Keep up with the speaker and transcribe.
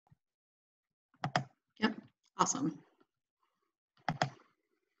Awesome.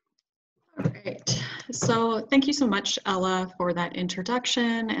 All right, so thank you so much, Ella, for that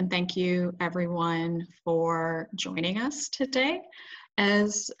introduction, and thank you everyone for joining us today.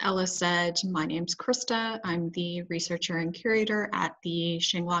 As Ella said, my name's Krista. I'm the researcher and curator at the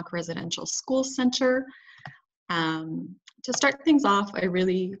Shingwauk Residential School Center. To start things off, I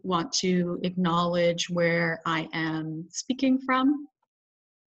really want to acknowledge where I am speaking from.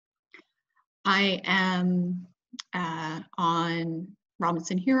 I am on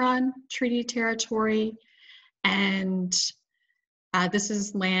Robinson-Huron Treaty Territory, and this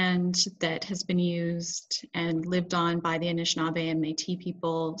is land that has been used and lived on by the Anishinaabe and Métis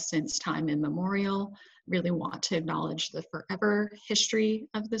people since time immemorial. Really want to acknowledge the forever history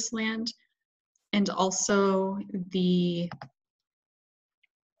of this land, and also the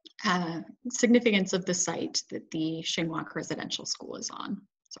significance of the site that the Shingwauk Residential School is on.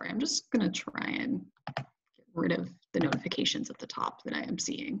 Sorry, I'm just going to try and get rid of the notifications at the top that I am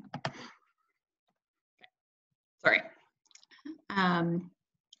seeing. Sorry.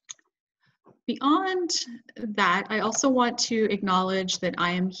 Beyond that, I also want to acknowledge that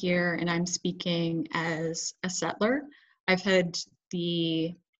I am here and I'm speaking as a settler. I've had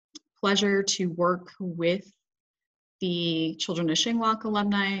the pleasure to work with the Children of Shingwauk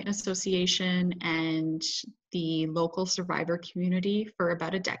Alumni Association and the local survivor community for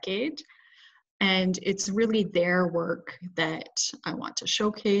about a decade. And it's really their work that I want to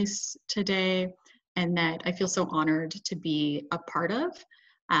showcase today and that I feel so honored to be a part of.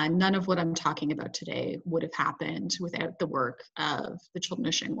 None of what I'm talking about today would have happened without the work of the Children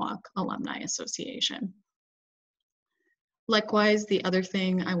of Shingwauk Alumni Association. Likewise, the other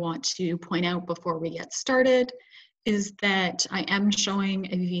thing I want to point out before we get started is that I am showing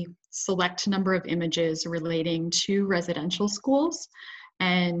a select number of images relating to residential schools,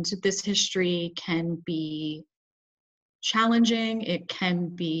 and this history can be challenging, it can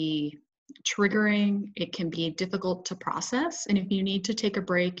be triggering, it can be difficult to process, and if you need to take a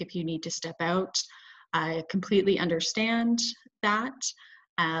break, if you need to step out, I completely understand that.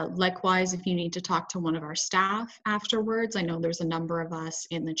 Likewise, if you need to talk to one of our staff afterwards, I know there's a number of us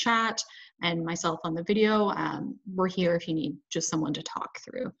in the chat and myself on the video. We're here if you need just someone to talk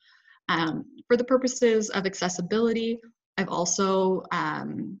through. For the purposes of accessibility, I've also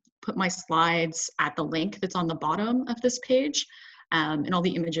put my slides at the link that's on the bottom of this page, and all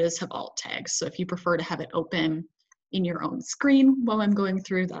the images have alt tags. So if you prefer to have it open in your own screen while I'm going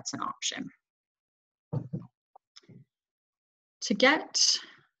through, that's an option. To get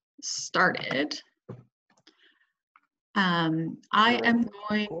started, I am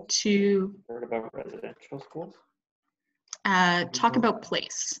going to talk about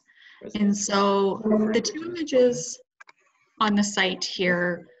place. And so the two images on the site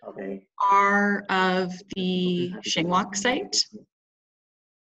here are of the Shingwauk site.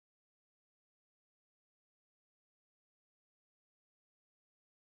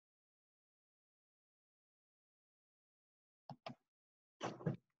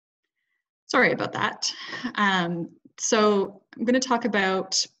 Sorry about that. So I'm going to talk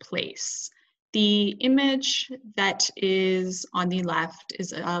about place. The image that is on the left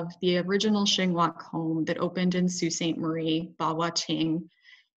is of the original Shingwauk home that opened in Sault Ste. Marie, Ba-Wa-Ting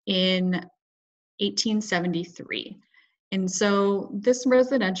in 1873. And so this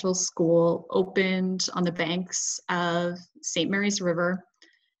residential school opened on the banks of St. Mary's River,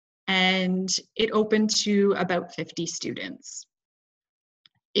 and it opened to about 50 students.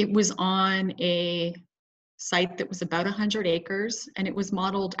 It was on a site that was about 100 acres, and it was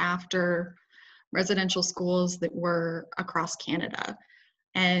modeled after residential schools that were across Canada.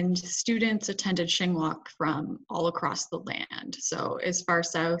 And students attended Shingwauk from all across the land. So as far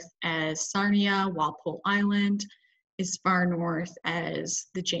south as Sarnia, Walpole Island, as far north as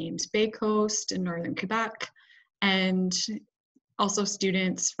the James Bay coast in northern Quebec, and also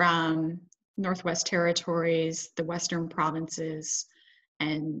students from Northwest Territories, the Western provinces,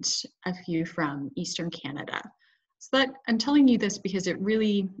 and a few from Eastern Canada. So that I'm telling you this because it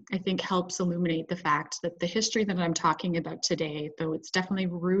really, I think, helps illuminate the fact that the history that I'm talking about today, though it's definitely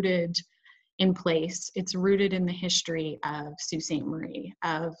rooted in place, it's rooted in the history of Sault Ste. Marie,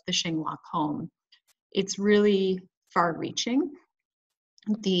 of the Shingwauk home. It's really far-reaching.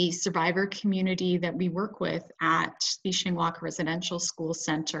 The survivor community that we work with at the Shingwauk Residential School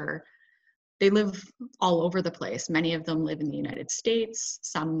Center, they live all over the place. Many of them live in the United States,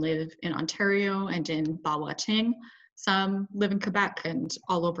 some live in Ontario and in Ba-Wa-Ting, some live in Quebec and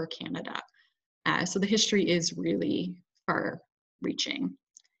all over Canada. So the history is really far-reaching.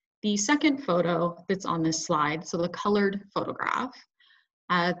 The second photo that's on this slide, so the colored photograph,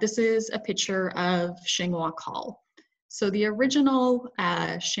 This is a picture of Shingwauk Hall. So the original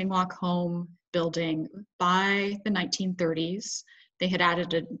Shingwauk home building by the 1930s, they had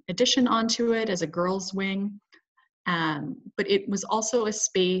added an addition onto it as a girls' wing. But it was also a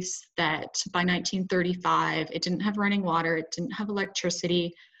space that by 1935, it didn't have running water, it didn't have electricity,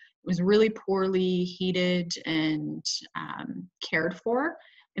 it was really poorly heated and cared for.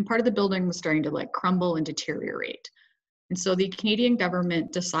 And part of the building was starting to like crumble and deteriorate. And so the Canadian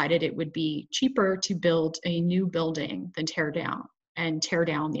government decided it would be cheaper to build a new building than tear down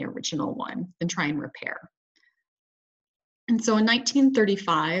the original one than try and repair. And so in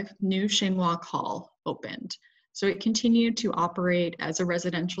 1935, new Shingwauk Hall opened. So it continued to operate as a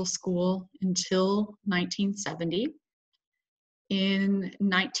residential school until 1970. In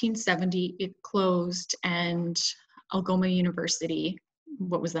 1970, it closed and Algoma University,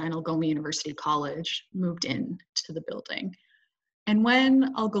 what was then Algoma University College, moved into the building. And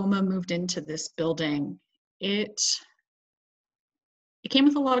when Algoma moved into this building, it came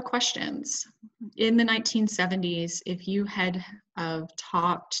with a lot of questions. In the 1970s, if you had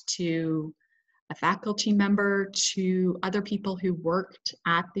talked to a faculty member, to other people who worked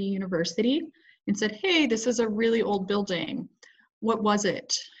at the university and said, hey, this is a really old building. What was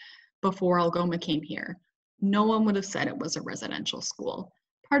it before Algoma came here? No one would have said it was a residential school.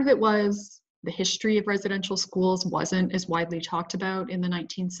 Part of it was the history of residential schools wasn't as widely talked about in the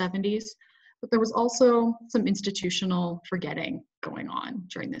 1970s, but there was also some institutional forgetting going on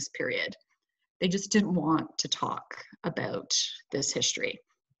during this period. They just didn't want to talk about this history.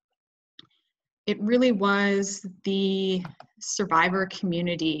 It really was the survivor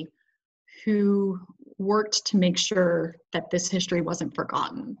community who worked to make sure that this history wasn't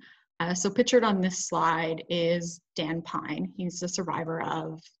forgotten. So pictured on this slide is Dan Pine. He's a survivor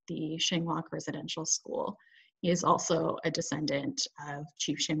of the Shingwauk Residential School. He is also a descendant of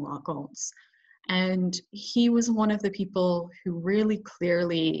Chief Shingwauk Ounce. And he was one of the people who really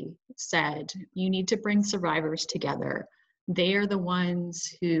clearly said, you need to bring survivors together. They are the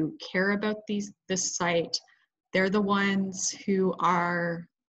ones who care about this site. They're the ones who are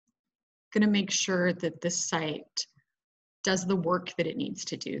going to make sure that this site does the work that it needs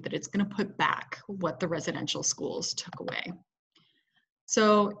to do, that it's going to put back what the residential schools took away.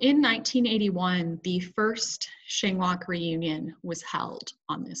 So in 1981, the first Shingwauk reunion was held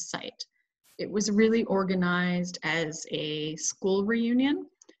on this site. It was really organized as a school reunion.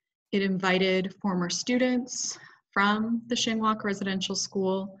 It invited former students from the Shingwauk Residential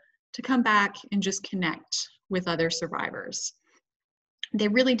School to come back and just connect with other survivors. They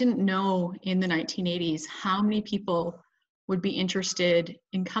really didn't know in the 1980s how many people would be interested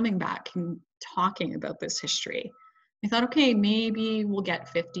in coming back and talking about this history. They thought, okay, maybe we'll get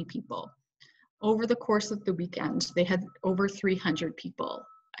 50 people. Over the course of the weekend, they had over 300 people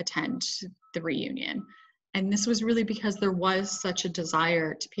attend the reunion. And this was really because there was such a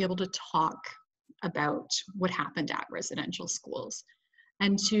desire to be able to talk about what happened at residential schools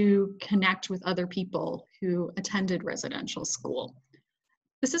and to connect with other people who attended residential school.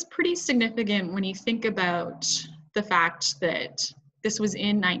 This is pretty significant when you think about the fact that this was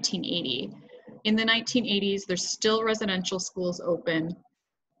in 1980. In the 1980s, there's still residential schools open.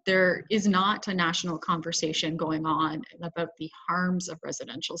 There is not a national conversation going on about the harms of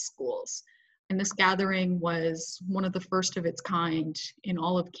residential schools. And this gathering was one of the first of its kind in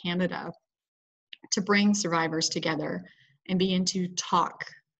all of Canada to bring survivors together and begin to talk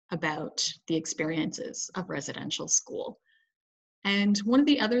about the experiences of residential school. And one of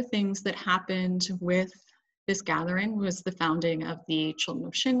the other things that happened with this gathering was the founding of the Children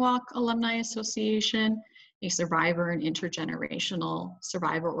of Shingwauk Alumni Association, a survivor and intergenerational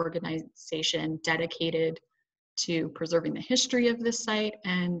survivor organization dedicated to preserving the history of this site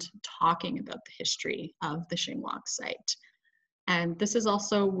and talking about the history of the Shingwauk site. And this is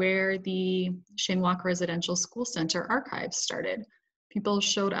also where the Shingwauk Residential School Center archives started. People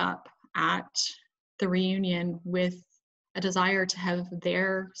showed up at the reunion with a desire to have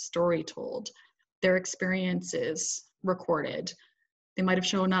their story told, their experiences recorded. They might have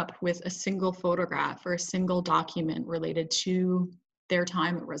shown up with a single photograph or a single document related to their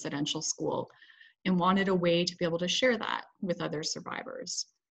time at residential school and wanted a way to be able to share that with other survivors.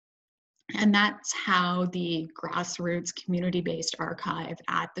 And that's how the grassroots community-based archive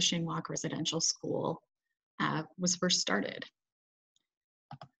at the Shingwauk Residential School was first started.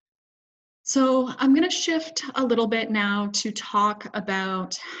 So I'm going to shift a little bit now to talk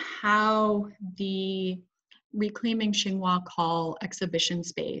about how the Reclaiming Shingwauk Hall exhibition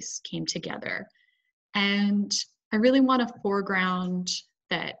space came together. And I really want to foreground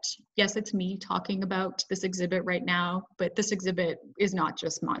that, yes, it's me talking about this exhibit right now, but this exhibit is not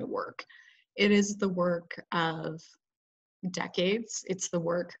just my work. It is the work of decades. It's the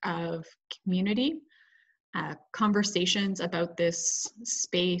work of community. Conversations about this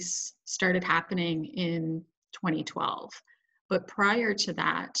space started happening in 2012. But prior to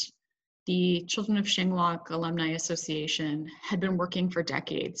that, the Children of Shingwauk Alumni Association had been working for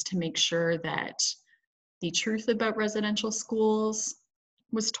decades to make sure that the truth about residential schools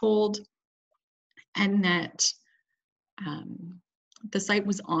was told, and that the site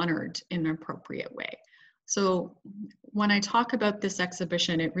was honored in an appropriate way. So when I talk about this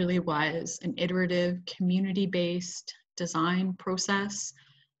exhibition, it really was an iterative, community-based design process.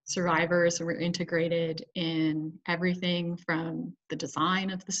 Survivors were integrated in everything from the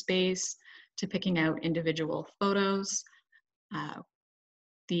design of the space to picking out individual photos.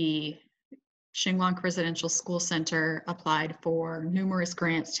 The Shingwauk Residential School Center applied for numerous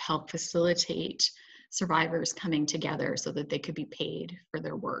grants to help facilitate survivors coming together so that they could be paid for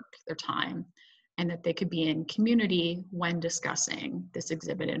their work, their time, and that they could be in community when discussing this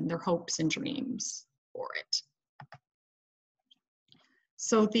exhibit and their hopes and dreams for it.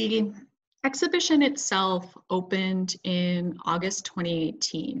 So the exhibition itself opened in August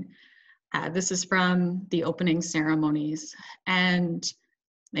 2018. This is from the opening ceremonies, and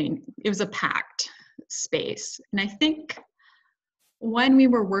I mean, it was a packed space. And I think when we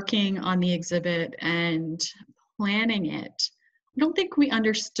were working on the exhibit and planning it, I don't think we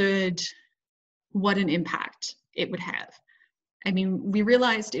understood what an impact it would have. I mean, we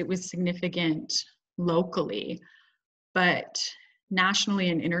realized it was significant locally, but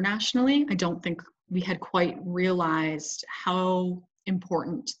nationally and internationally, I don't think we had quite realized how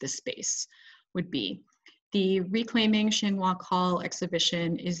important this space would be. The Reclaiming Shingwauk Hall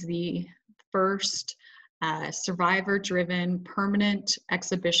exhibition is the first survivor-driven permanent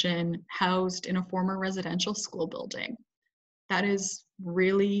exhibition housed in a former residential school building. That is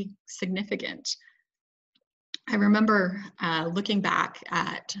really significant. I remember looking back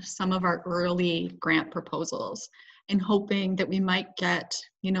at some of our early grant proposals and hoping that we might get,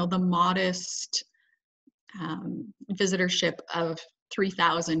 you know, the modest visitorship of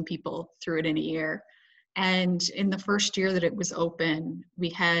 3,000 people through it in a year. And in the first year that it was open, we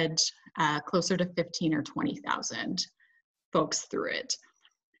had closer to 15 or 20,000 folks through it.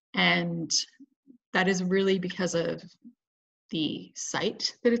 And that is really because of the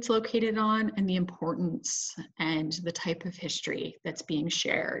site that it's located on and the importance and the type of history that's being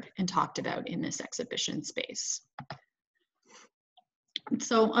shared and talked about in this exhibition space.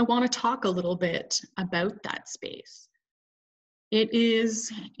 So I want to talk a little bit about that space. It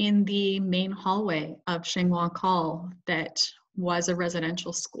is in the main hallway of Shingwauk Hall that was a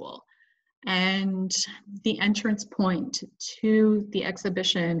residential school. And the entrance point to the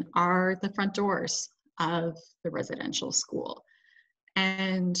exhibition are the front doors of the residential school.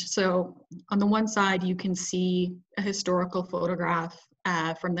 And so on the one side, you can see a historical photograph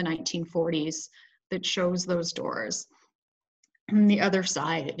from the 1940s that shows those doors. And the other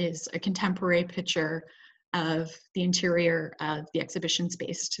side is a contemporary picture of the interior of the exhibition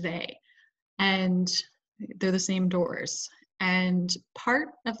space today. And they're the same doors. And part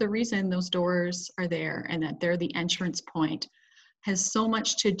of the reason those doors are there and that they're the entrance point has so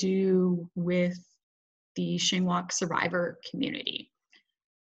much to do with the Shingwauk survivor community.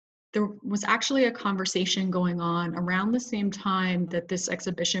 There was actually a conversation going on around the same time that this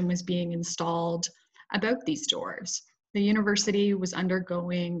exhibition was being installed about these doors. The university was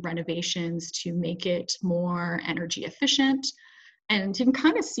undergoing renovations to make it more energy efficient. And you can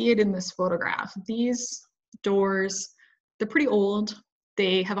kind of see it in this photograph. These doors, they're pretty old.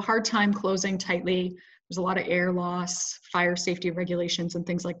 They have a hard time closing tightly. There's a lot of air loss, fire safety regulations and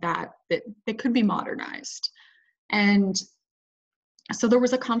things like that that could be modernized. And so there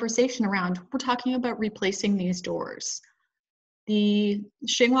was a conversation around, we're talking about replacing these doors. The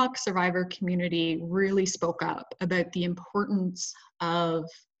Shingwauk survivor community really spoke up about the importance of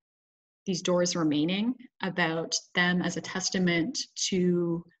these doors remaining, about them as a testament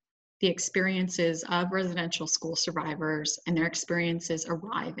to the experiences of residential school survivors and their experiences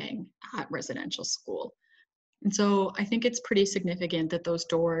arriving at residential school. And so I think it's pretty significant that those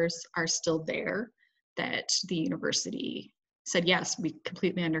doors are still there, that the university said, yes, we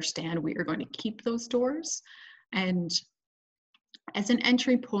completely understand, we are going to keep those doors. And as an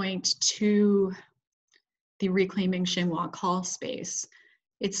entry point to the Reclaiming Shingwauk Hall space,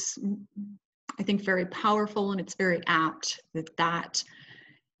 it's, I think, very powerful and it's very apt that that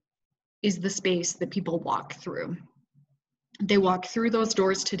is the space that people walk through. They walk through those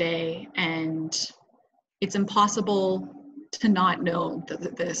doors today and it's impossible to not know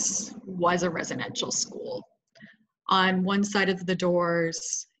that this was a residential school. On one side of the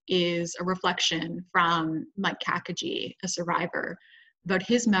doors is a reflection from Mike Kakagi, a survivor, about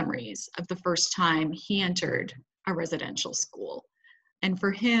his memories of the first time he entered a residential school. And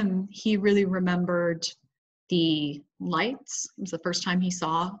for him, he really remembered the lights. It was the first time he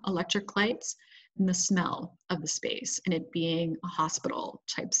saw electric lights, and the smell of the space, and it being a hospital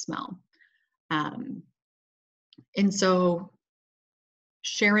type smell. And so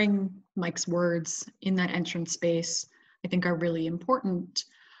sharing Mike's words in that entrance space, I think, are really important.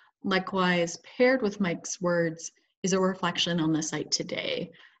 Likewise, paired with Mike's words is a reflection on the site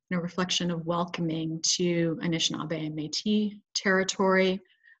today, and a reflection of welcoming to Anishinaabe and Métis territory,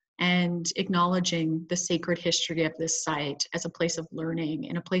 and acknowledging the sacred history of this site as a place of learning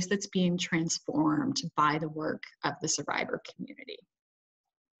and a place that's being transformed by the work of the survivor community.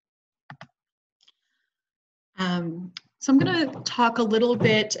 So I'm going to talk a little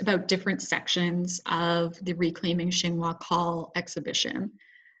bit about different sections of the Reclaiming Shingwauk Hall exhibition.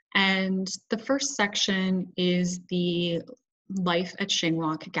 And the first section is the Life at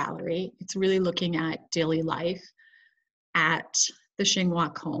Shingwauk Gallery. It's really looking at daily life at the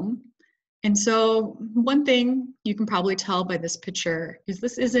Shingwauk home. And so one thing you can probably tell by this picture is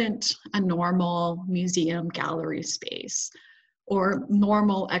this isn't a normal museum gallery space or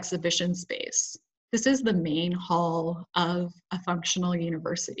normal exhibition space. This is the main hall of a functional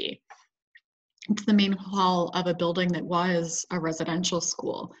university. It's the main hall of a building that was a residential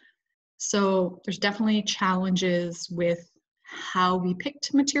school. So there's definitely challenges with how we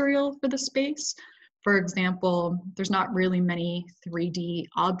picked material for the space. For example, there's not really many 3D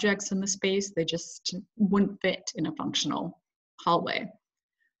objects in the space. They just wouldn't fit in a functional hallway.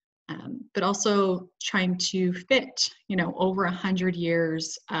 But also trying to fit, over 100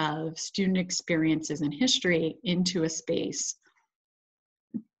 years of student experiences and history into a space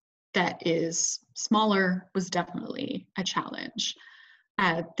that is smaller was definitely a challenge.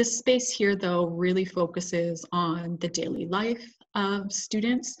 This space here, though, really focuses on the daily life of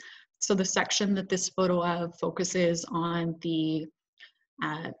students. So the section that this photo of focuses on the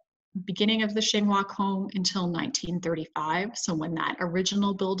beginning of the Shingwauk home until 1935, so when that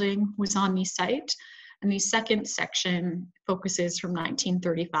original building was on the site. And the second section focuses from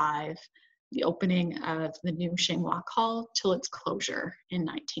 1935, the opening of the new Shingwauk Hall, till its closure in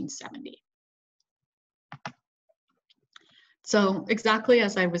 1970. So exactly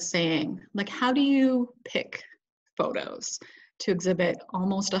as I was saying, how do you pick photos to exhibit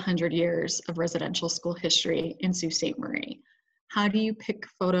almost 100 years of residential school history in Sault Ste. Marie? How do you pick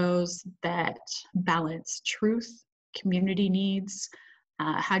photos that balance truth, community needs?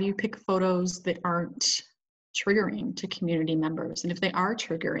 How do you pick photos that aren't triggering to community members? And if they are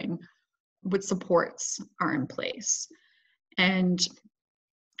triggering, what supports are in place? And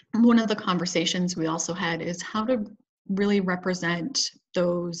one of the conversations we also had is how to really represent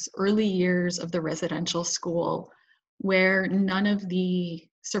those early years of the residential school where none of the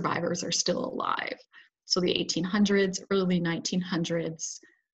survivors are still alive. So the 1800s, early 1900s,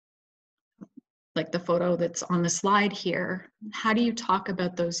 like the photo that's on the slide here, how do you talk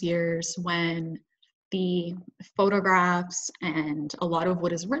about those years when the photographs and a lot of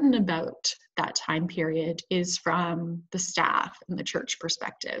what is written about that time period is from the staff and the church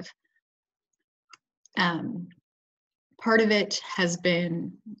perspective? Part of it has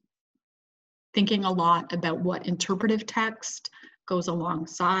been thinking a lot about what interpretive text goes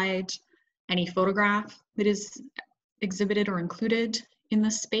alongside any photograph that is exhibited or included in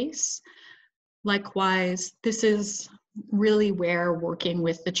the space. Likewise, this is really where working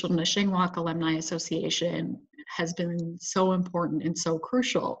with the Children of Shingwauk Alumni Association has been so important and so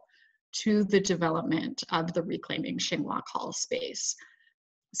crucial to the development of the Reclaiming Shingwauk Hall space.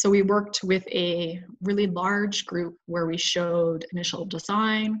 So we worked with a really large group where we showed initial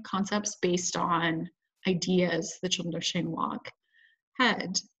design concepts based on ideas the Children of Shingwauk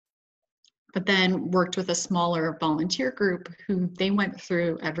had, but then worked with a smaller volunteer group who they went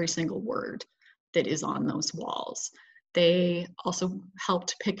through every single word that is on those walls. They also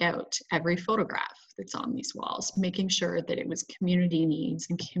helped pick out every photograph that's on these walls, making sure that it was community needs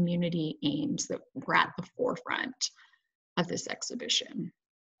and community aims that were at the forefront of this exhibition.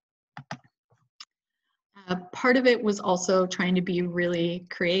 Part of it was also trying to be really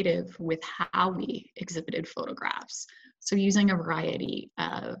creative with how we exhibited photographs. So using a variety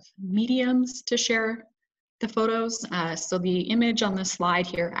of mediums to share the photos. So the image on the slide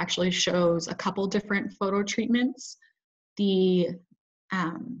here actually shows a couple different photo treatments. The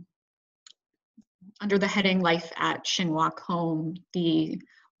under the heading Life at Shingwauk Home, the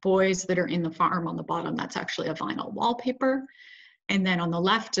boys that are in the farm on the bottom, that's actually a vinyl wallpaper. And then on the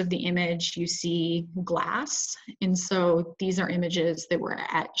left of the image, you see glass. And so these are images that were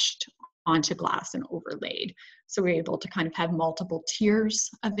etched onto glass and overlaid. So we're able to kind of have multiple tiers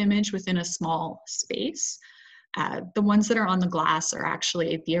of image within a small space. The ones that are on the glass are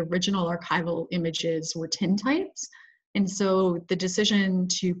actually the original archival images were tintypes. And so the decision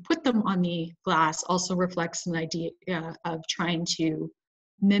to put them on the glass also reflects an idea of trying to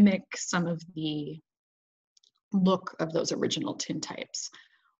mimic some of the look of those original tintypes.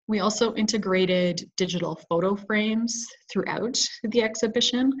 We also integrated digital photo frames throughout the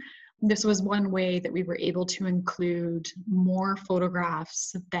exhibition. This was one way that we were able to include more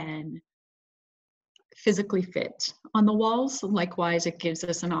photographs than physically fit on the walls. Likewise, it gives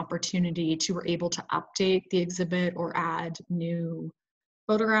us an opportunity to be able to update the exhibit or add new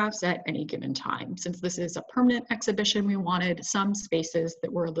photographs at any given time. Since this is a permanent exhibition, we wanted some spaces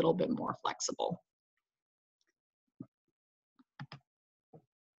that were a little bit more flexible.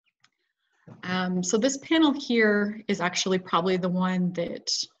 So this panel here is actually probably the one that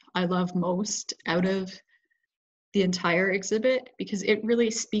I love most out of the entire exhibit, because it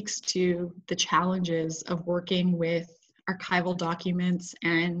really speaks to the challenges of working with archival documents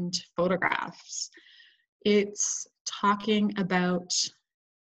and photographs. It's talking about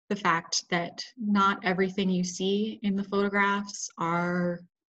the fact that not everything you see in the photographs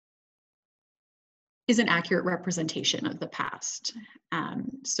is an accurate representation of the past.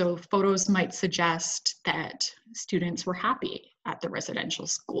 So photos might suggest that students were happy at the residential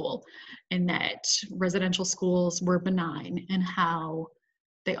school and that residential schools were benign in how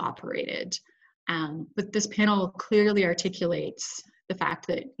they operated. But this panel clearly articulates the fact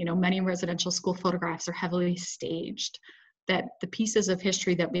that, you know, many residential school photographs are heavily staged, that the pieces of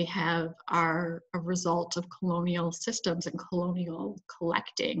history that we have are a result of colonial systems and colonial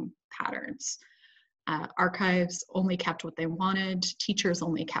collecting patterns. Archives only kept what they wanted, teachers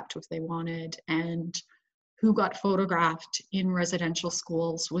only kept what they wanted, and who got photographed in residential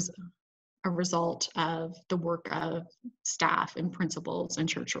schools was a result of the work of staff and principals and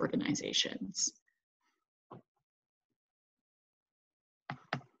church organizations.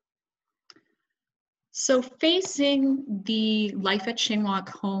 So facing the Life at Shingwauk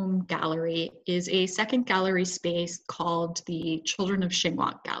Home Gallery is a second gallery space called the Children of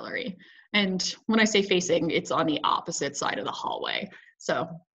Shingwauk Gallery. And when I say facing, it's on the opposite side of the hallway. So,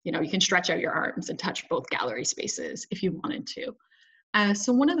 you know, you can stretch out your arms and touch both gallery spaces if you wanted to.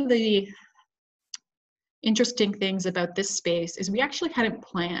 So one of the interesting things about this space is we actually hadn't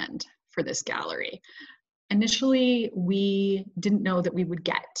planned for this gallery. Initially, we didn't know that we would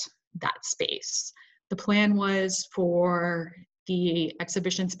get that space. The plan was for the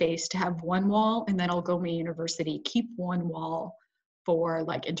exhibition space to have one wall, and then Algoma University keep one wall for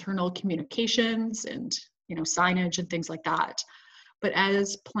like internal communications and, you know, signage and things like that. But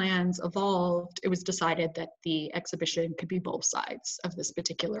as plans evolved, it was decided that the exhibition could be both sides of this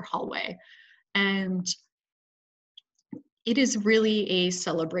particular hallway. And it is really a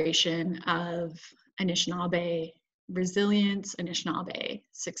celebration of Anishinaabe resilience, Anishinaabe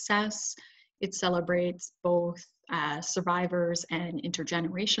success. It celebrates both survivors and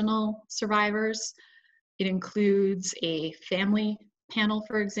intergenerational survivors. It includes a family panel,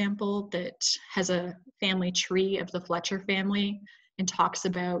 for example, that has a family tree of the Fletcher family and talks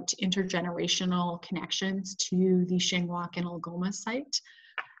about intergenerational connections to the Shingwauk and Algoma site.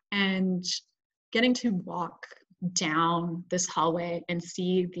 And getting to walk down this hallway and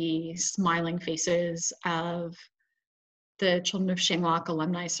see the smiling faces of the Children of Shingwauk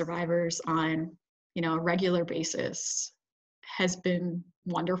alumni survivors on, you know, a regular basis has been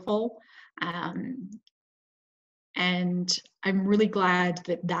wonderful. And I'm really glad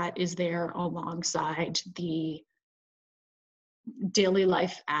that that is there alongside the daily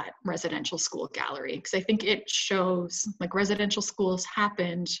life at residential school gallery, because I think it shows like residential schools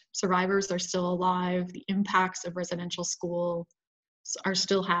happened, survivors are still alive, the impacts of residential school are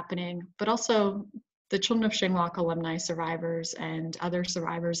still happening, but also the Children of Shingwauk alumni survivors and other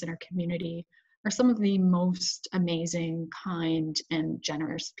survivors in our community are some of the most amazing, kind, and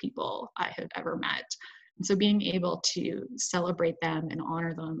generous people I have ever met. And so being able to celebrate them and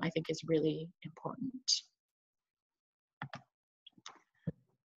honor them, I think, is really important.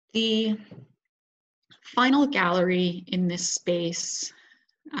 The final gallery in this space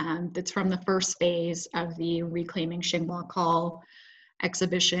that's from the first phase of the Reclaiming Shingwauk Hall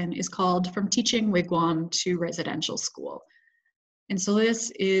exhibition is called From Teaching Wigwam to Residential School. And so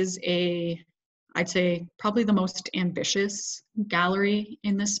this is I'd say probably the most ambitious gallery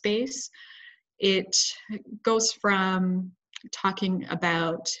in this space. It goes from talking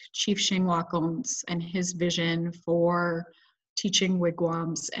about Chief Shingwauk and his vision for teaching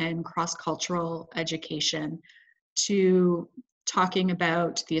wigwams and cross-cultural education, to talking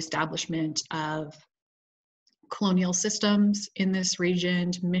about the establishment of colonial systems in this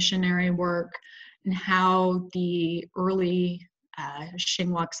region, missionary work, and how the early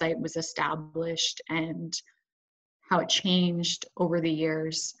Shingwauk site was established and how it changed over the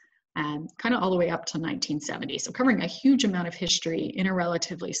years, kind of all the way up to 1970. So covering a huge amount of history in a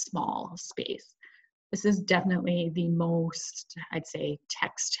relatively small space. This is definitely the most, I'd say,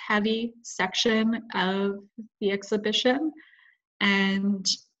 text-heavy section of the exhibition. And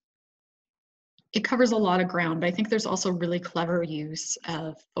it covers a lot of ground, but I think there's also really clever use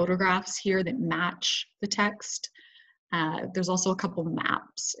of photographs here that match the text. There's also a couple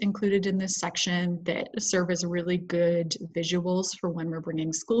maps included in this section that serve as really good visuals for when we're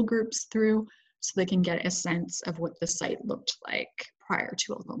bringing school groups through, so they can get a sense of what the site looked like prior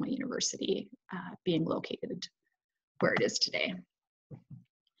to Oklahoma University being located where it is today.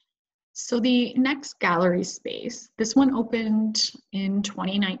 So the next gallery space, this one opened in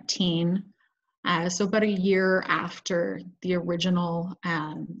 2019, so about a year after the original,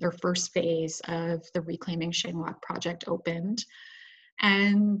 their first phase of the Reclaiming Shingwauk project opened.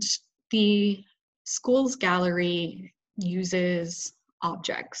 And the school's gallery uses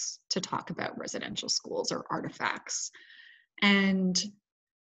objects to talk about residential schools, or artifacts. And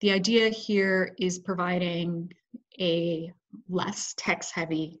the idea here is providing a less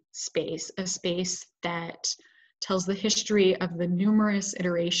text-heavy space, a space that tells the history of the numerous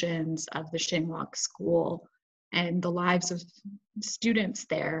iterations of the Shingwauk School and the lives of students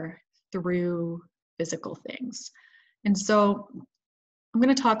there through physical things. And so I'm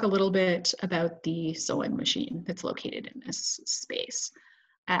going to talk a little bit about the sewing machine that's located in this space.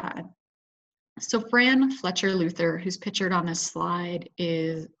 So Fran Fletcher Luther, who's pictured on this slide,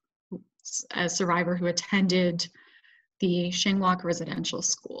 is a survivor who attended the Shingwauk Residential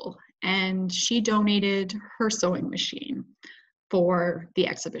School, and she donated her sewing machine for the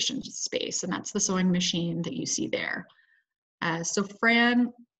exhibition space, and that's the sewing machine that you see there. So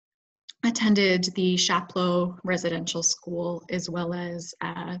Fran attended the Chapleau Residential School as well as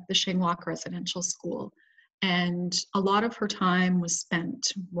the Shingwauk Residential School, and a lot of her time was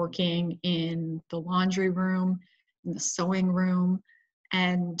spent working in the laundry room, in the sewing room,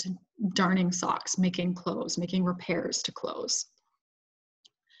 and darning socks, making clothes, making repairs to clothes.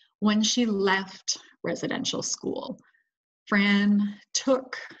 When she left residential school, Fran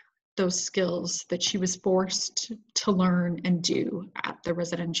took those skills that she was forced to learn and do at the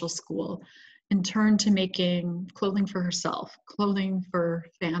residential school and turned to making clothing for herself, clothing for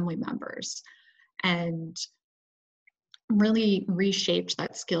family members, and really reshaped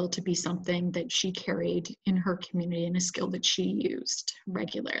that skill to be something that she carried in her community and a skill that she used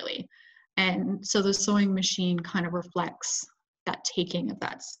regularly. And so the sewing machine kind of reflects that taking of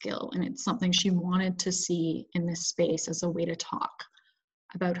that skill, and it's something she wanted to see in this space as a way to talk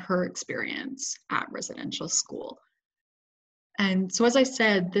about her experience at residential school. And so, as I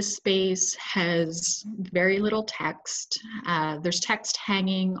said, this space has very little text. There's text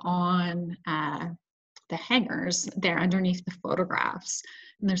hanging on the hangers there underneath the photographs.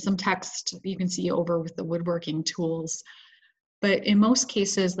 And there's some text you can see over with the woodworking tools. But in most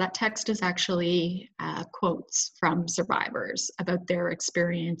cases, that text is actually quotes from survivors about their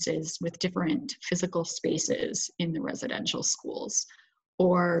experiences with different physical spaces in the residential schools,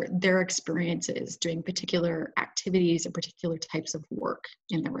 or their experiences doing particular activities or particular types of work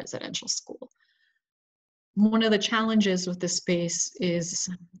in the residential school. One of the challenges with this space is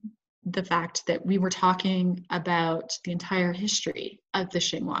the fact that we were talking about the entire history of the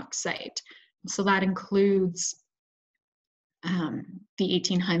Shingwauk site. So that includes the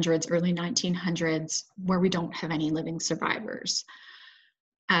 1800s, early 1900s, where we don't have any living survivors.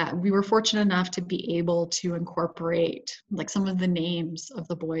 We were fortunate enough to be able to incorporate like some of the names of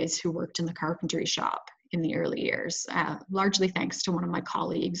the boys who worked in the carpentry shop in the early years, largely thanks to one of my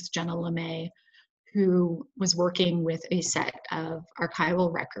colleagues, Jenna LeMay, who was working with a set of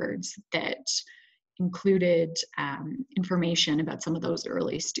archival records that included information about some of those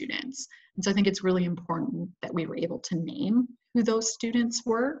early students. And so I think it's really important that we were able to name who those students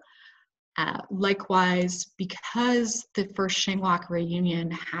were. Likewise, because the first Shingwauk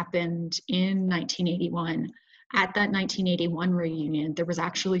reunion happened in 1981, at that 1981 reunion, there was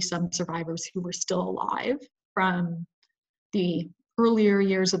actually some survivors who were still alive from the earlier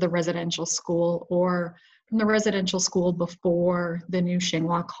years of the residential school, or from the residential school before the new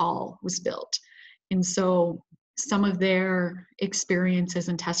Shingwauk Hall was built. And so some of their experiences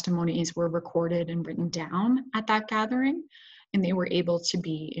and testimonies were recorded and written down at that gathering. and they were able to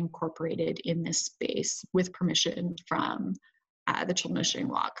be incorporated in this space with permission from the Children of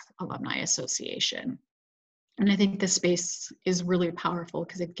Shingwauk Alumni Association. And I think this space is really powerful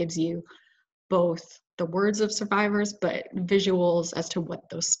because it gives you both the words of survivors, but visuals as to what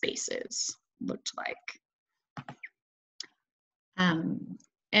those spaces looked like.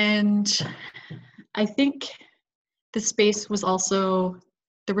 And I think the space was also,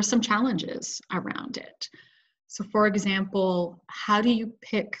 there were some challenges around it. So for example, how do you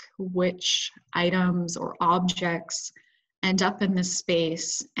pick which items or objects end up in this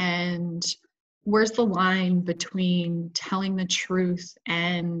space, and where's the line between telling the truth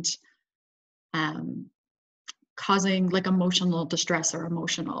and causing like emotional distress or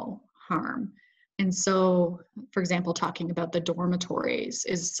emotional harm? And so, for example, talking about the dormitories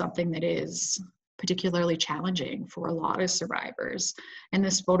is something that is particularly challenging for a lot of survivors. And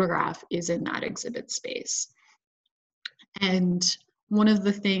this photograph is in that exhibit space. And one of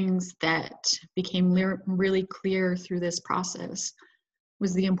the things that became really clear through this process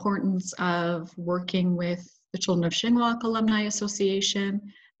was the importance of working with the Children of Shingwauk Alumni Association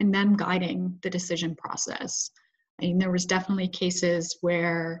and them guiding the decision process. I mean, there was definitely cases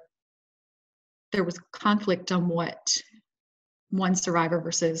where there was conflict on what one survivor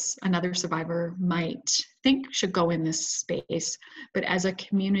versus another survivor might think should go in this space. But as a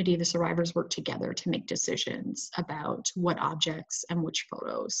community, the survivors worked together to make decisions about what objects and which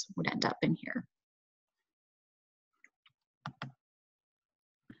photos would end up in here.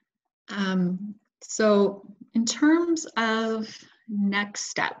 So in terms of next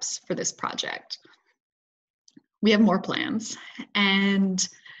steps for this project, we have more plans, and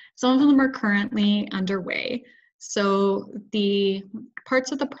some of them are currently underway. So the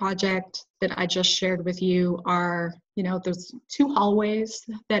parts of the project that I just shared with you are, there's 2 hallways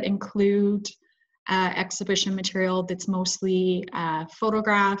that include exhibition material that's mostly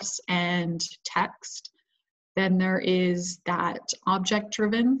photographs and text. Then there is that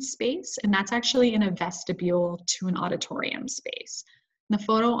object-driven space, and that's actually in a vestibule to an auditorium space. The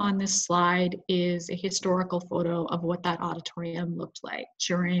photo on this slide is a historical photo of what that auditorium looked like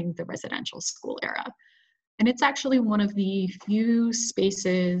during the residential school era. And it's actually one of the few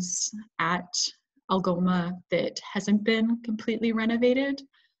spaces at Algoma that hasn't been completely renovated.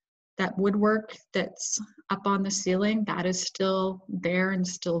 That woodwork that's up on the ceiling, that is still there and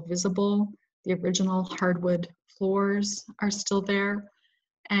still visible. The original hardwood floors are still there.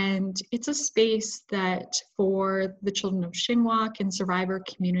 And it's a space that for the Children of Shingwauk and survivor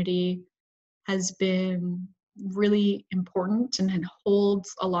community has been really important and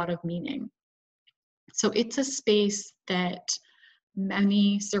holds a lot of meaning. So it's a space that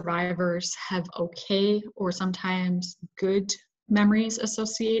many survivors have okay or sometimes good memories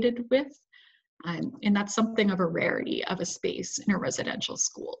associated with. And that's something of a rarity of a space in a residential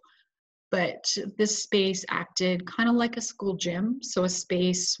school. But this space acted kind of like a school gym, so a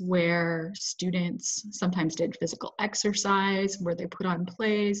space where students sometimes did physical exercise, where they put on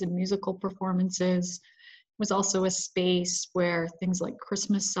plays and musical performances. It was also a space where things like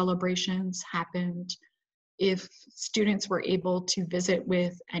Christmas celebrations happened. If students were able to visit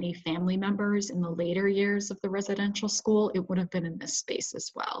with any family members in the later years of the residential school, it would have been in this space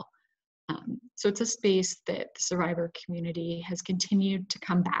as well. So it's a space that the survivor community has continued to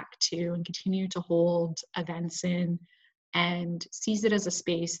come back to and continue to hold events in, and sees it as a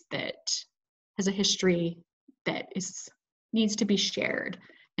space that has a history that needs to be shared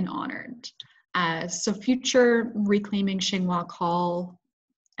and honored. So future Reclaiming Shingwauk Hall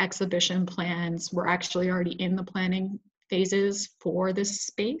exhibition plans were actually already in the planning phases for this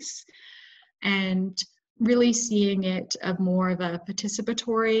space, and really seeing it of more of a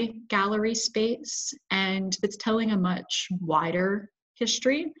participatory gallery space, and it's telling a much wider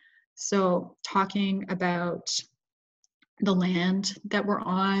history. So talking about the land that we're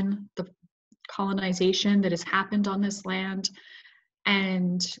on, the colonization that has happened on this land,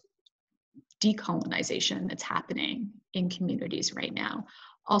 and decolonization that's happening in communities right now.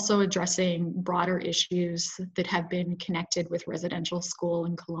 Also addressing broader issues that have been connected with residential school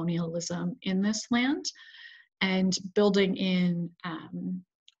and colonialism in this land, and building in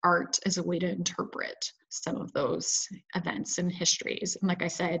art as a way to interpret some of those events and histories. And like I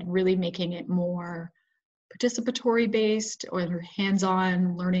said, really making it more participatory based or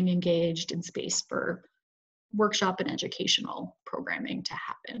hands-on, learning engaged, and space for workshop and educational programming to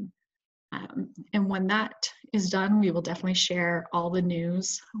happen. And when that is done, we will definitely share all the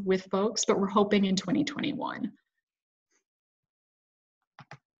news with folks, but we're hoping in 2021.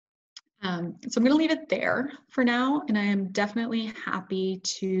 So I'm going to leave it there for now, and I am definitely happy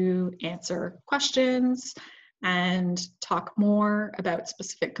to answer questions and talk more about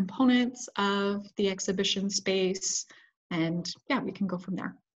specific components of the exhibition space. And yeah, we can go from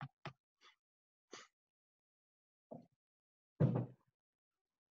there.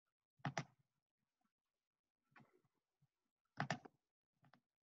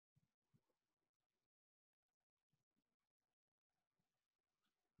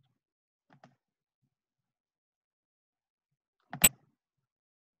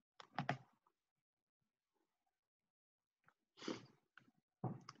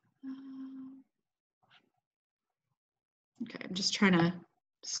 Okay, I'm just trying to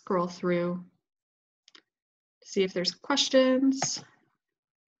scroll through to see if there's questions.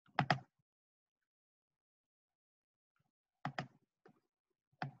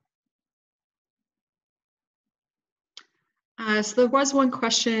 So there was one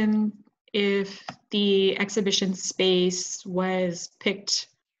question if the exhibition space was picked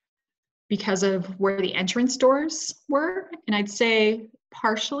because of where the entrance doors were, and I'd say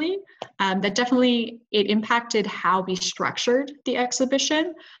partially. That definitely, it impacted how we structured the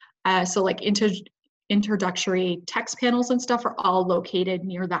exhibition. So like introductory text panels and stuff are all located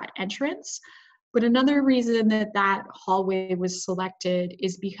near that entrance. But another reason that that hallway was selected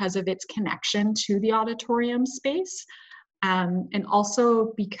is because of its connection to the auditorium space. And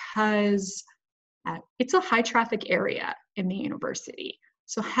also because it's a high traffic area in the university.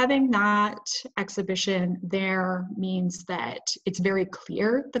 So having that exhibition there means that it's very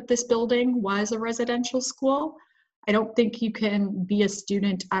clear that this building was a residential school. I don't think you can be a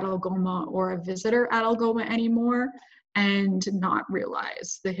student at Algoma or a visitor at Algoma anymore and not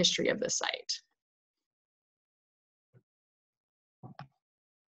realize the history of the site.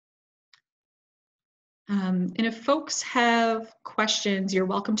 And if folks have questions, you're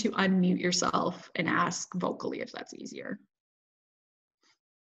welcome to unmute yourself and ask vocally if that's easier.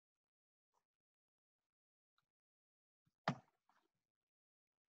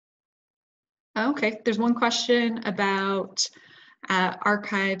 Okay, there's one question about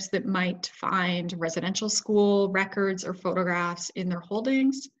archives that might find residential school records or photographs in their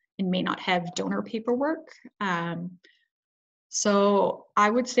holdings and may not have donor paperwork. So I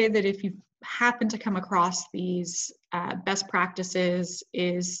would say that if you happen to come across these, best practices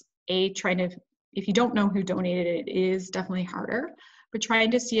is trying to, if you don't know who donated it is definitely harder, but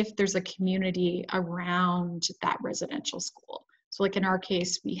trying to see if there's a community around that residential school. So like in our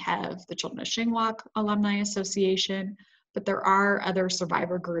case, we have the Children of Shingwauk Alumni Association, but there are other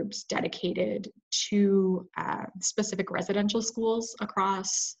survivor groups dedicated to specific residential schools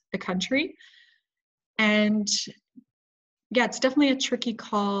across the country. And yeah, it's definitely a tricky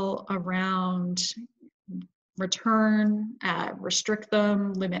call around return, restrict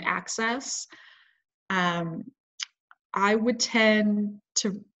them, limit access. I would tend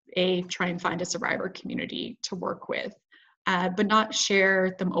to try and find a survivor community to work with, but not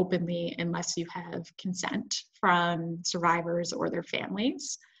share them openly unless you have consent from survivors or their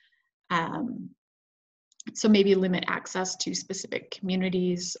families. So maybe limit access to specific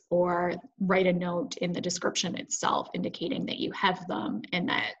communities or write a note in the description itself indicating that you have them and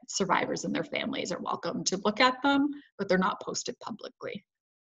that survivors and their families are welcome to look at them, but they're not posted publicly.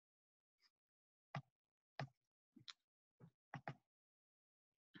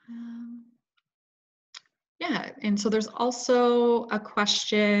 Yeah, and so there's also a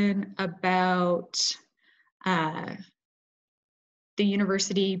question about the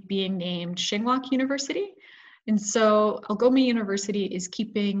university being named Shingwauk University. And so Algoma University is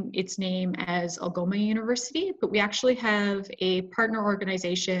keeping its name as Algoma University, but we actually have a partner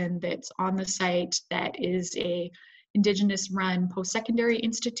organization that's on the site that is a Indigenous-run post-secondary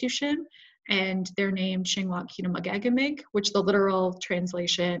institution, and they're named Shingwauk Kinamagagamig, which the literal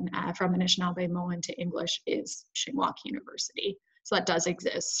translation from Anishinaabe-Moan to English is Shingwauk University. So that does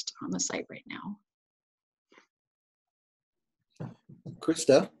exist on the site right now.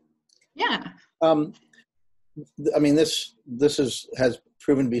 Krista? Yeah. I mean, this has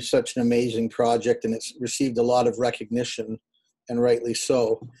proven to be such an amazing project, and it's received a lot of recognition, and rightly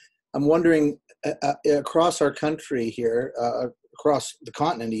so. I'm wondering, across our country here, across the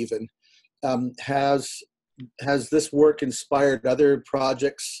continent even, has this work inspired other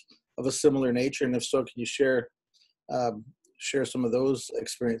projects of a similar nature? And if so, can you share some of those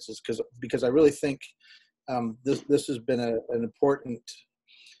experiences? Because I really think this has been an important,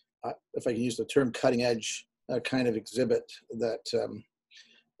 if I can use the term, cutting edge kind of exhibit that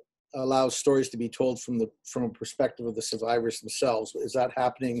allows stories to be told from a perspective of the survivors themselves. Is that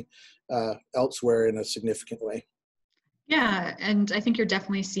happening elsewhere in a significant way? Yeah, and I think you're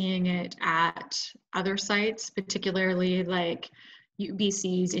definitely seeing it at other sites, particularly like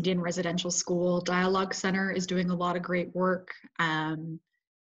UBC's Indian Residential School Dialogue Center is doing a lot of great work.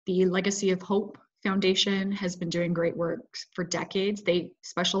 The Legacy of Hope Foundation has been doing great work for decades. They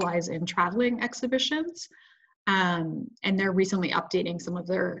specialize in traveling exhibitions, and they're recently updating some of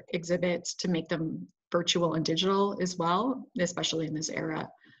their exhibits to make them virtual and digital as well, especially in this era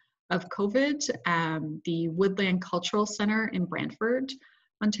of COVID. The Woodland Cultural Center in Brantford,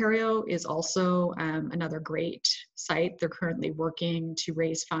 Ontario is also another great site. They're currently working to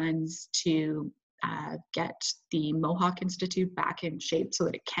raise funds to get the Mohawk Institute back in shape so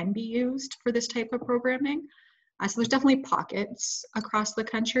that it can be used for this type of programming. So there's definitely pockets across the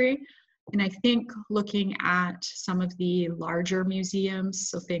country. And I think looking at some of the larger museums,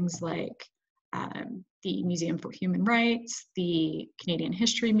 so things like the Museum for Human Rights, the Canadian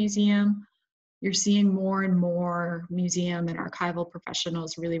History Museum, you're seeing more and more museum and archival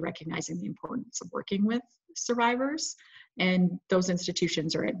professionals really recognizing the importance of working with survivors. And those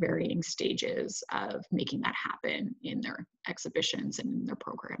institutions are at varying stages of making that happen in their exhibitions and in their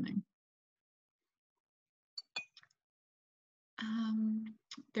programming.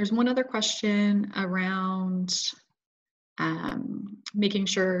 There's one other question around making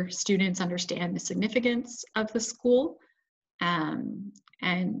sure students understand the significance of the school. And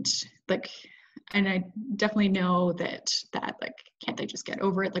I definitely know that like, can't they just get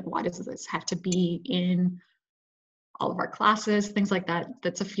over it? Like, why does this have to be in all of our classes, things like that?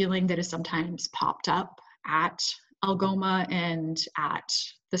 That's a feeling that is sometimes popped up at Algoma and at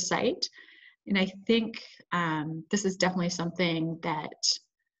the site. And I think this is definitely something that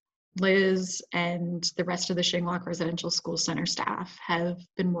Liz and the rest of the Shingwauk Residential School Center staff have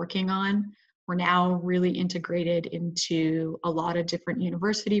been working on. We're now really integrated into a lot of different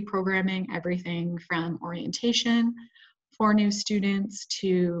university programming, everything from orientation for new students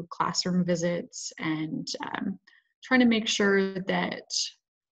to classroom visits, and trying to make sure that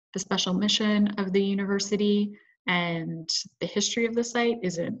the special mission of the university and the history of the site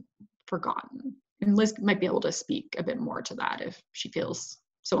isn't forgotten. And Liz might be able to speak a bit more to that if she feels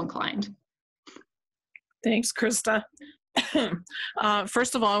so inclined. Thanks, Krista.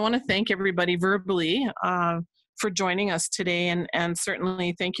 First of all, I want to thank everybody verbally for joining us today, and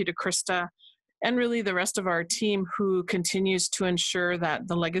certainly thank you to Krista and really the rest of our team who continues to ensure that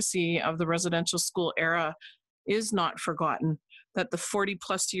the legacy of the residential school era is not forgotten, that the 40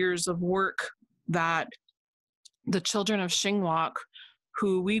 plus years of work that the children of Shingwauk,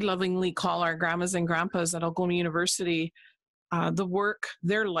 who we lovingly call our grandmas and grandpas at Algoma University, the work,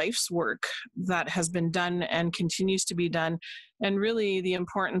 their life's work that has been done and continues to be done, and really the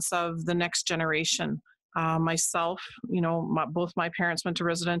importance of the next generation. Myself, both my parents went to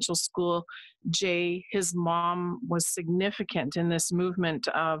residential school. Jay, his mom was significant in this movement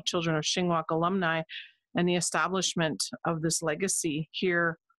of Children of Shingwauk alumni and the establishment of this legacy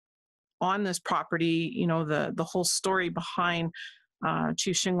here on this property, the whole story behind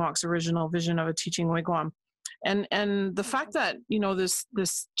Chief Shingwauk's original vision of a teaching wigwam. And the fact that,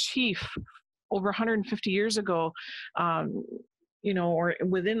 this chief over 150 years ago, or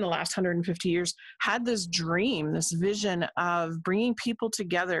within the last 150 years, had this dream, this vision of bringing people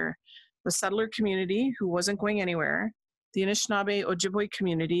together, the settler community who wasn't going anywhere, the Anishinaabe Ojibwe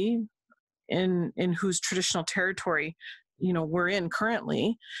community in whose traditional territory, we're in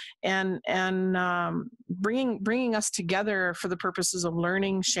currently, and bringing us together for the purposes of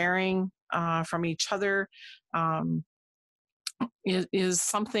learning, sharing from each other, is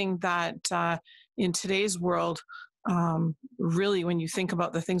something that in today's world, really, when you think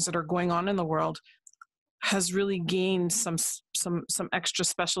about the things that are going on in the world, has really gained some extra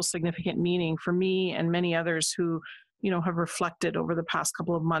special significant meaning for me and many others who, have reflected over the past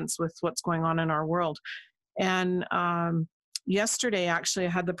couple of months with what's going on in our world. And yesterday, actually, I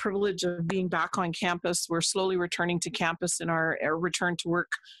had the privilege of being back on campus. We're slowly returning to campus in our return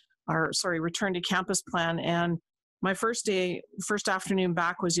to campus plan. And my first afternoon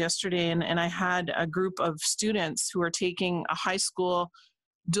back was yesterday, and I had a group of students who are taking a high school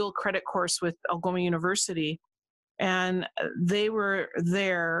dual credit course with Algoma University. And they were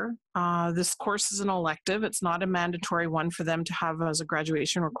there. This course is an elective. It's not a mandatory one for them to have as a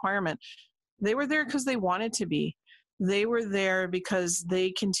graduation requirement. They were there because they wanted to be. They were there because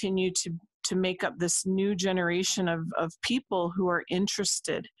they continue to make up this new generation of people who are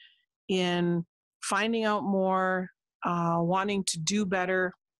interested in finding out more, wanting to do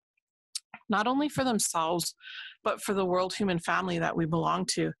better, not only for themselves, but for the world human family that we belong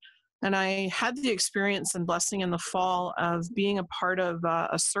to. And I had the experience and blessing in the fall of being a part of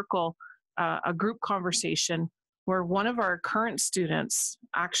a circle, a group conversation, where one of our current students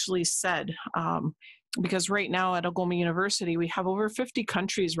actually said, because right now at Algoma University, we have over 50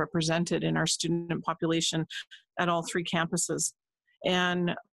 countries represented in our student population at all 3 campuses.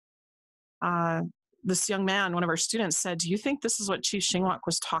 And this young man, one of our students, said, "Do you think this is what Chief Shingwauk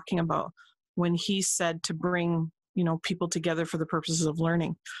was talking about when he said to bring, people together for the purposes of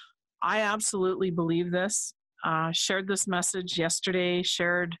learning?" I absolutely believe this. Shared this message yesterday,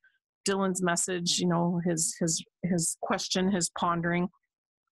 shared Dylan's message, his question, his pondering.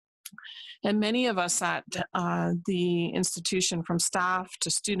 And many of us at the institution, from staff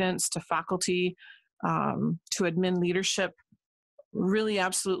to students to faculty to admin leadership, really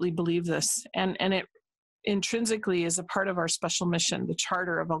absolutely believe this. And it intrinsically is a part of our special mission, the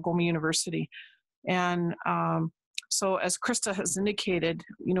charter of Algoma University. And so as Krista has indicated,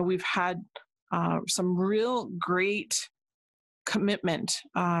 we've had some real great commitment,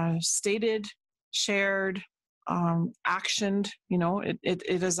 stated, shared, actioned. It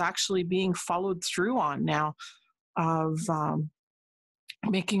is actually being followed through on now of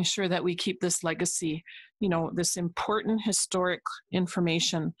making sure that we keep this legacy, this important historic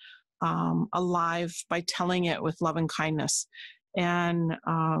information alive by telling it with love and kindness. And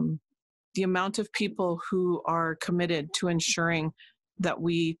the amount of people who are committed to ensuring that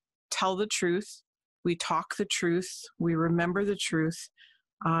we tell the truth, we talk the truth, we remember the truth,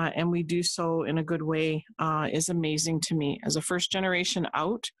 and we do so in a good way is amazing to me. As a first generation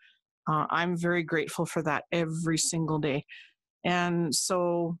out, I'm very grateful for that every single day. And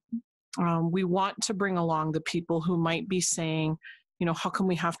so we want to bring along the people who might be saying, how come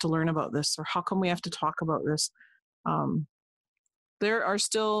we have to learn about this? Or how come we have to talk about this? There are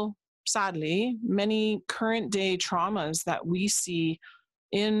still, sadly, many current day traumas that we see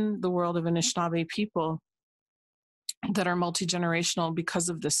in the world of Anishinaabe people that are multi-generational because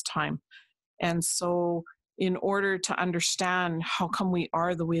of this time. And so in order to understand how come we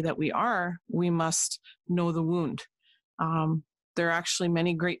are the way that we are, we must know the wound. There are actually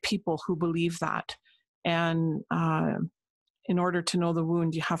many great people who believe that. And in order to know the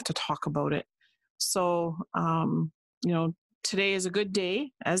wound, you have to talk about it. So, today is a good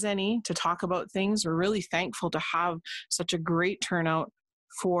day as any to talk about things. We're really thankful to have such a great turnout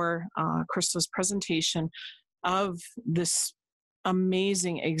for Krista's presentation of this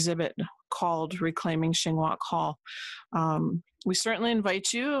amazing exhibit called Reclaiming Shingwauk Hall. We certainly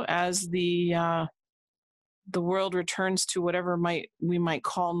invite you, as the world returns to whatever we might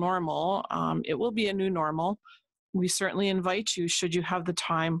call normal. It will be a new normal. We certainly invite you, should you have the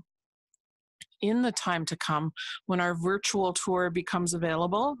time, in the time to come, when our virtual tour becomes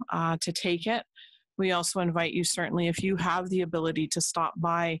available, to take it. We also invite you, certainly, if you have the ability, to stop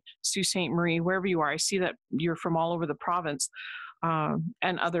by Sault Ste. Marie, wherever you are. I see that you're from all over the province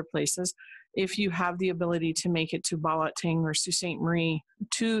and other places. If you have the ability to make it to Bawating or Sault Ste. Marie,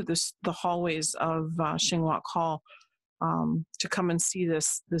 to the hallways of Shingwauk Hall, to come and see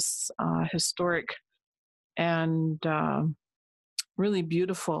this historic and really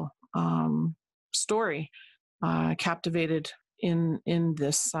beautiful story captivated in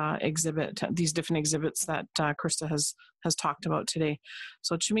this exhibit, these different exhibits that Krista has talked about today.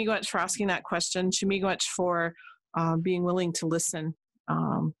 So Chimigwech for asking that question, Chimigwech for being willing to listen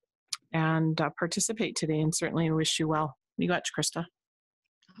and participate today, and certainly wish you well. Miigwech, Krista.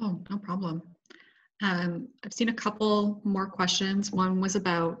 Oh, no problem. I've seen a couple more questions. One was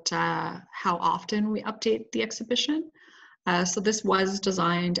about how often we update the exhibition. So this was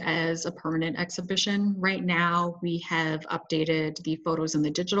designed as a permanent exhibition. Right now, we have updated the photos in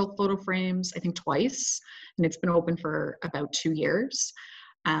the digital photo frames, I think twice, and it's been open for about 2 years.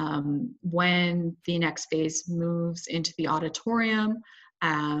 When the next phase moves into the auditorium,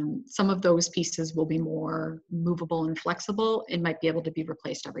 some of those pieces will be more movable and flexible and might be able to be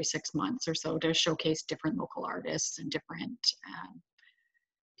replaced every 6 months or so to showcase different local artists and different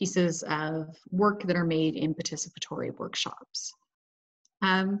pieces of work that are made in participatory workshops.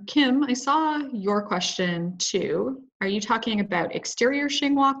 Kim, I saw your question too. Are you talking about exterior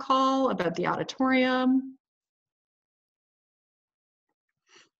Shingwauk Hall, about the auditorium?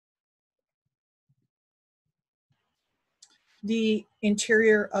 The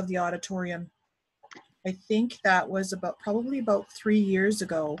interior of the auditorium. I think that was probably about 3 years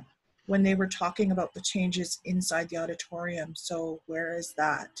ago when they were talking about the changes inside the auditorium. So where is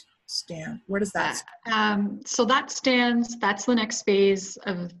that stand? Where does that stand? So that's the next phase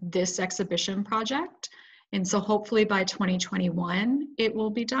of this exhibition project. And so hopefully by 2021, it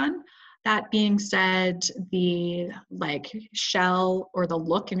will be done. That being said, the shell or the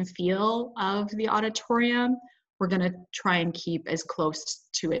look and feel of the auditorium, we're going to try and keep as close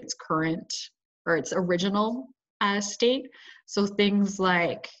to its current or its original state. So things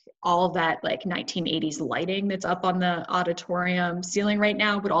like all that like 1980s lighting that's up on the auditorium ceiling right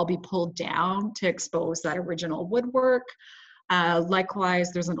now would all be pulled down to expose that original woodwork.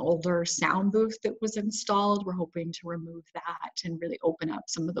 Likewise, there's an older sound booth that was installed. We're hoping to remove that and really open up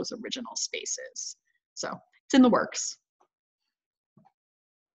some of those original spaces. So it's in the works.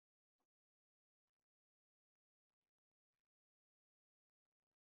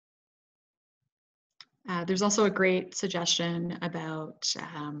 There's also a great suggestion about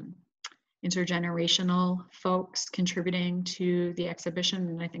intergenerational folks contributing to the exhibition,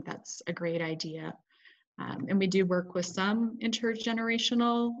 and I think that's a great idea. And we do work with some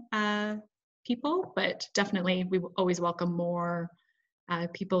intergenerational people, but definitely we always welcome more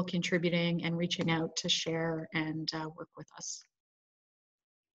people contributing and reaching out to share and work with us.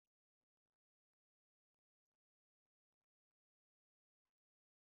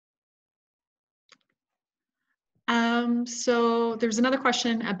 So there's another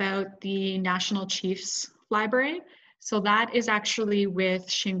question about the National Chiefs Library. So that is actually with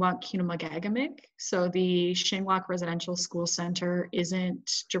Shingwauk Kinumagagamik. So the Shingwauk Residential School Center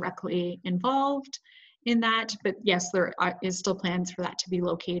isn't directly involved in that, but yes, there is still plans for that to be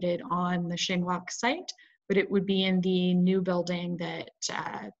located on the Shingwauk site, but it would be in the new building that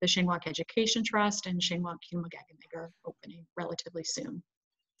the Shingwauk Education Trust and Shingwauk Kinumagagamik are opening relatively soon.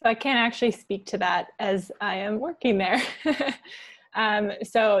 So I can't actually speak to that as I am working there.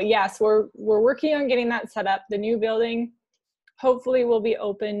 So yes, we're working on getting that set up. The new building hopefully will be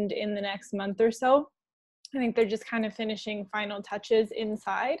opened in the next month or so. I think they're just kind of finishing final touches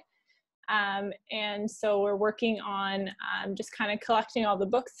inside. And so we're working on just kind of collecting all the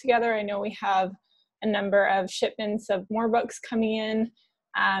books together. I know we have a number of shipments of more books coming in,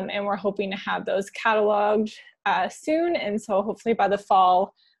 and we're hoping to have those cataloged soon. And so hopefully by the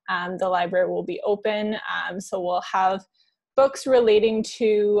fall, the library will be open. So we'll have books relating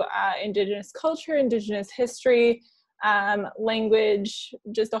to Indigenous culture, Indigenous history, language,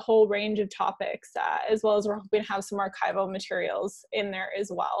 just a whole range of topics, as well as we're hoping to have some archival materials in there as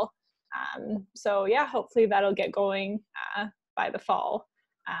well. So yeah, hopefully that'll get going by the fall.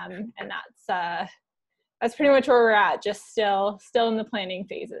 And that's pretty much where we're at, just still in the planning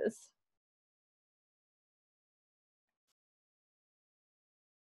phases.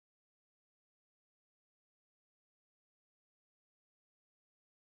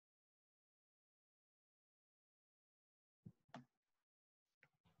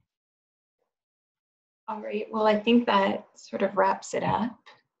 All right, well, I think that sort of wraps it up.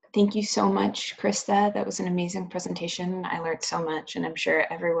 Thank you so much, Krista. That was an amazing presentation. I learned so much, and I'm sure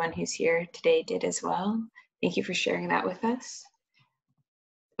everyone who's here today did as well. Thank you for sharing that with us.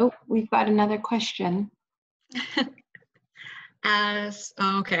 Oh, we've got another question.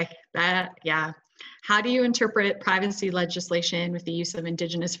 Okay, yeah. How do you interpret privacy legislation with the use of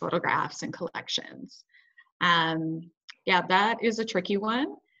Indigenous photographs and collections? Yeah, that is a tricky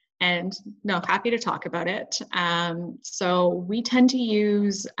one. And no, happy to talk about it. So we tend to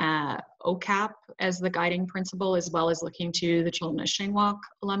use OCAP as the guiding principle, as well as looking to the Children of Shingwauk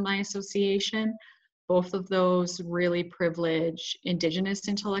Alumni Association. Both of those really privilege Indigenous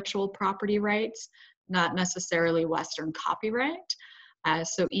intellectual property rights, not necessarily Western copyright.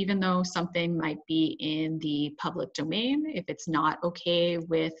 So even though something might be in the public domain, if it's not okay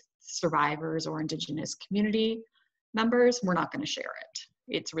with survivors or Indigenous community members, we're not going to share it.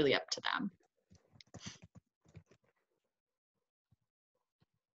 It's really up to them.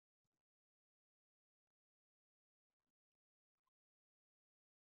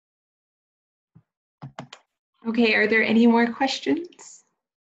 Okay, are there any more questions?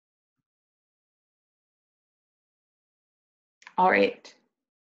 All right.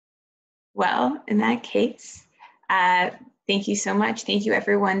 Well, in that case, thank you so much. Thank you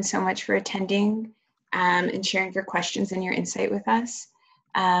everyone so much for attending and sharing your questions and your insight with us.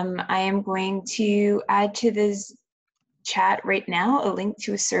 I am going to add to this chat right now a link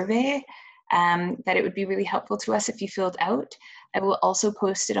to a survey that it would be really helpful to us if you filled out. I will also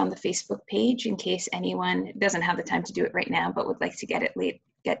post it on the Facebook page in case anyone doesn't have the time to do it right now but would like to get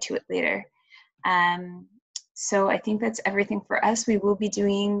to it later. So I think that's everything for us. We will be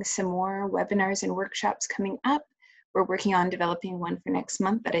doing some more webinars and workshops coming up. We're working on developing one for next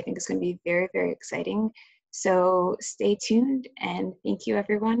month that I think is going to be very, very exciting. So stay tuned, and thank you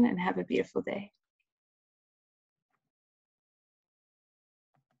everyone, and have a beautiful day.